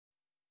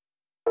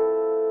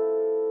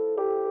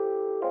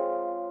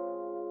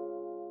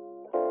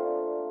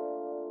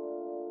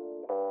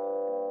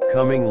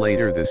Coming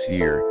later this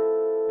year,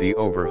 the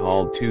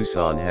overhauled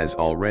Tucson has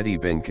already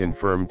been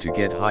confirmed to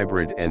get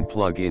hybrid and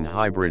plug-in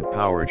hybrid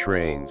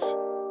powertrains.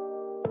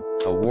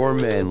 A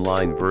warm N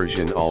line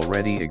version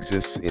already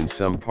exists in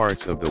some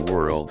parts of the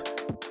world,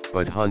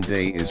 but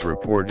Hyundai is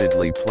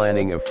reportedly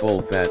planning a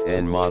full-fat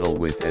N model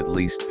with at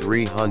least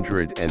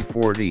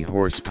 340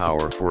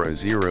 horsepower for a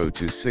 0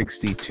 to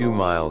 62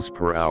 miles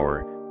per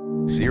hour,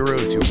 0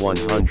 to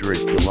 100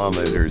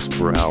 kilometers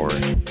per hour,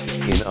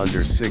 in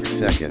under 6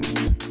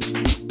 seconds.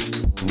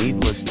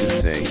 Needless to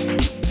say,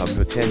 a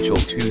potential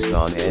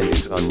Tucson N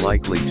is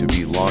unlikely to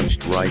be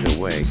launched right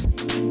away,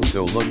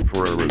 so look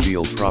for a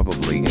reveal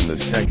probably in the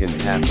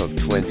second half of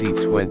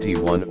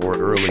 2021 or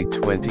early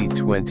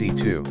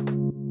 2022.